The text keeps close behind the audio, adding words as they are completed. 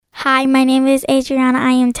Hi, my name is Adrionna.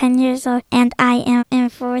 I am 10 years old and I am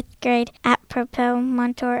in 4th grade at Propel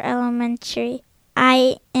Montour Elementary.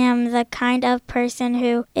 I am the kind of person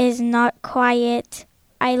who is not quiet.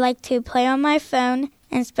 I like to play on my phone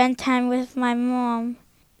and spend time with my mom.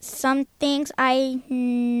 Some things I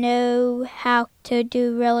know how to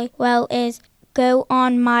do really well is go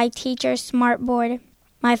on my teacher's smartboard.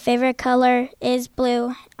 My favorite color is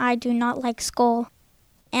blue. I do not like skull.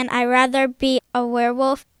 And I'd rather be a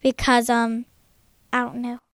werewolf because, I don't know.